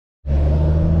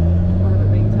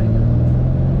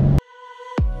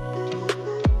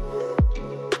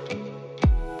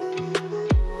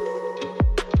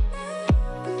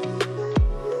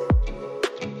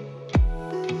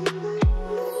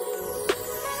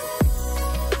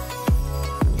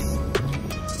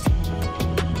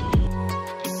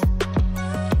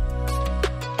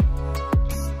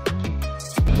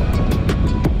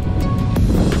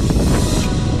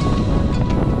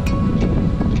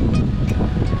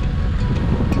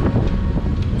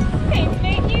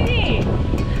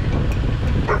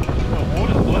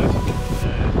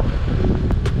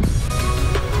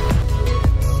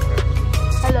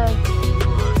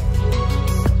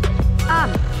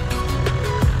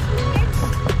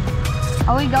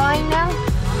Are we going now?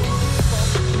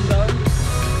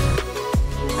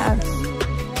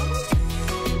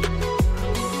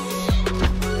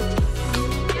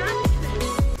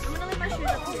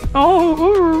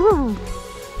 Oh.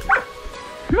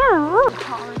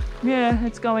 Yeah,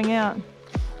 it's going out. Do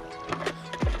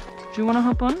you want to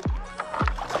hop on?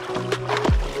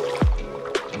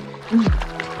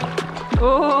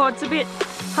 Oh, it's a bit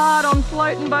hard on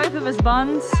floating both of us,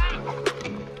 Buns.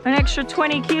 An extra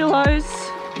 20 kilos.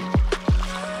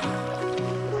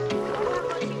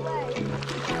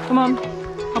 Come on,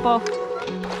 hop off.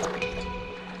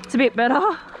 It's a bit better.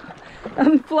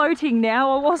 I'm floating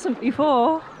now, I wasn't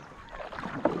before.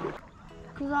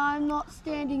 Because I'm not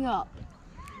standing up.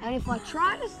 And if I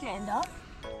try to stand up,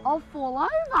 I'll fall over.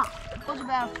 I was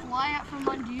about to fly out from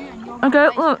under you and you're going to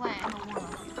face plant in the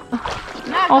water.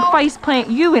 No, I'll face plant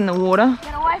you in the water.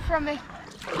 Get away from me.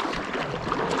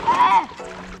 Ah.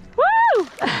 Woo!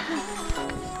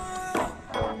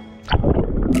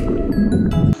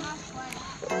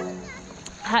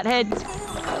 Hat heads.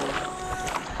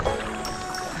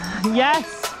 Yes!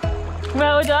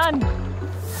 Well done.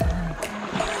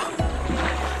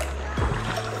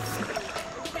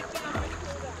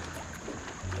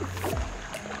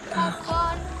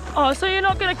 Oh, so you're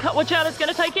not going to cut, watch out, it's going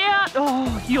to take you out.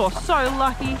 Oh, you're so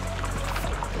lucky.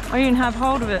 I didn't have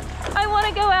hold of it. I want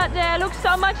to go out there, it looks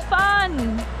so much fun. You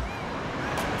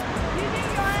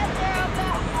can go out there,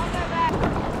 I'll go back.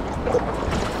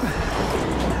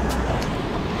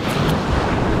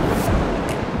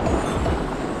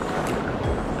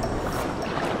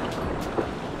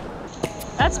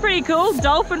 That's pretty cool.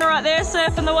 Dolphin right there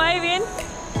surfing the wave in.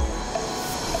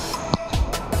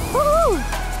 Woohoo!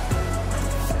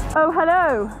 Oh,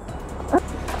 hello.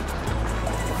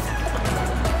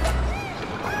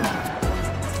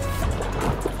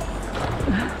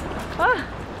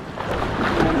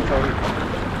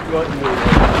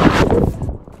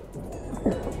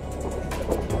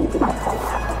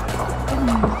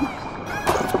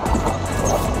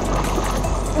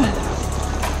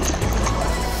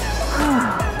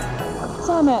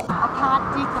 Summit. I can't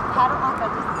dig the paddle up,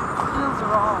 it just feels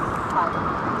wrong.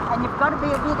 And you've got to be a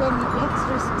bit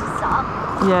ambidextrous to sup.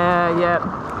 Yeah. You've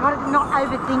got to not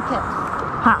overthink it.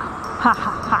 Ha, ha,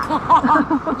 ha, ha.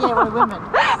 Yeah, we're women.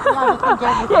 We overthink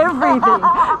everything.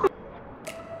 Everything.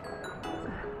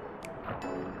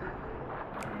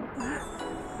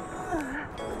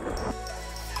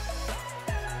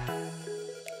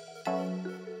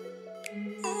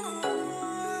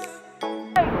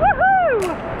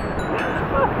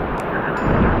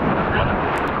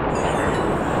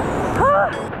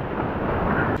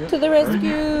 To the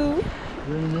rescue!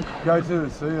 Go to the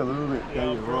sea a little bit.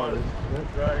 Yeah, you're right.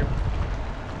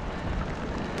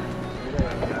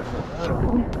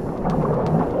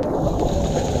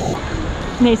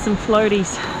 Need some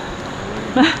floaties.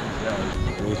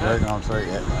 I'm sorry,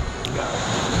 yeah.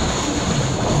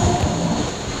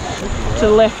 To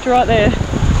the left, right there.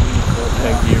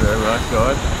 Thank you very much,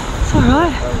 guys. It's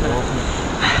alright.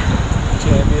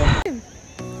 Champion.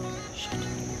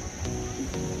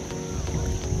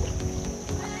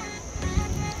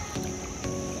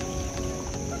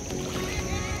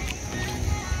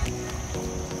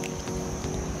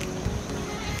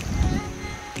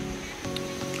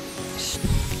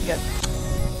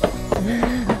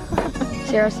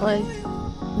 Seriously.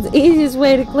 It's the easiest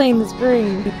way to clean the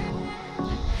screen.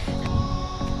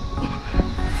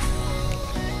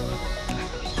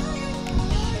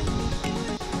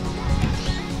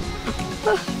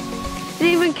 It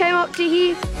even came up to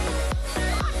here.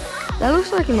 That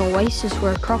looks like an oasis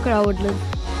where a crocodile would live.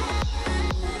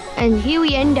 And here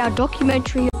we end our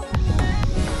documentary.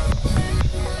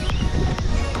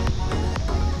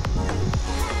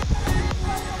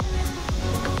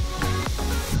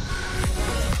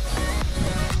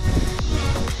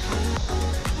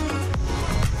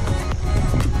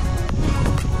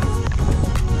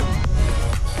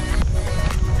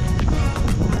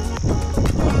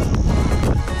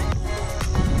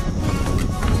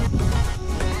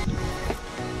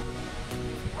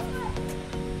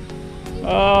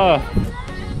 Oh,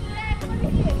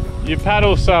 you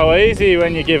paddle so easy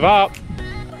when you give up.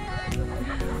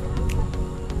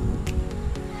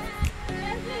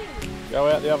 Go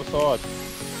out the other side.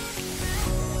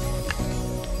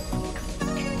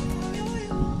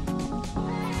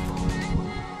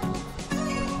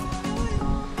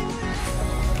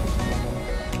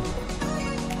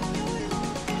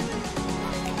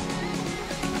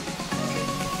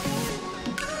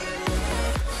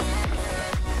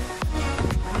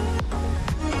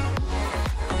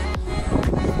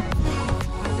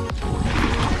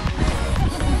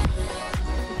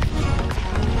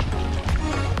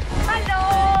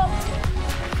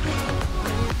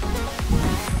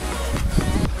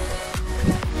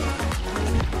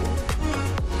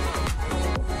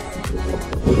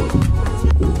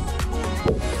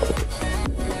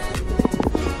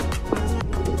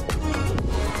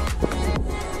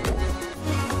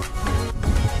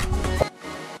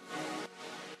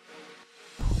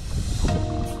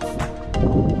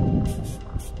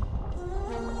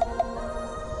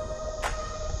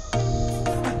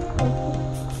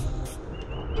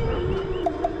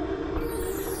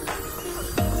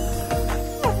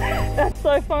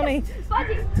 so funny.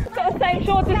 It's got the same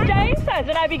shorts as James has,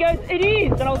 and Abby goes, it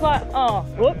is. And I was like, oh,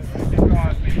 whoops.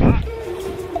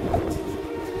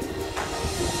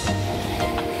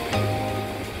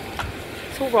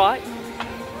 It's all right.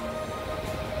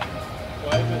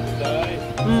 Wave it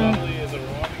today. Suddenly is a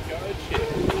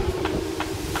riding coach.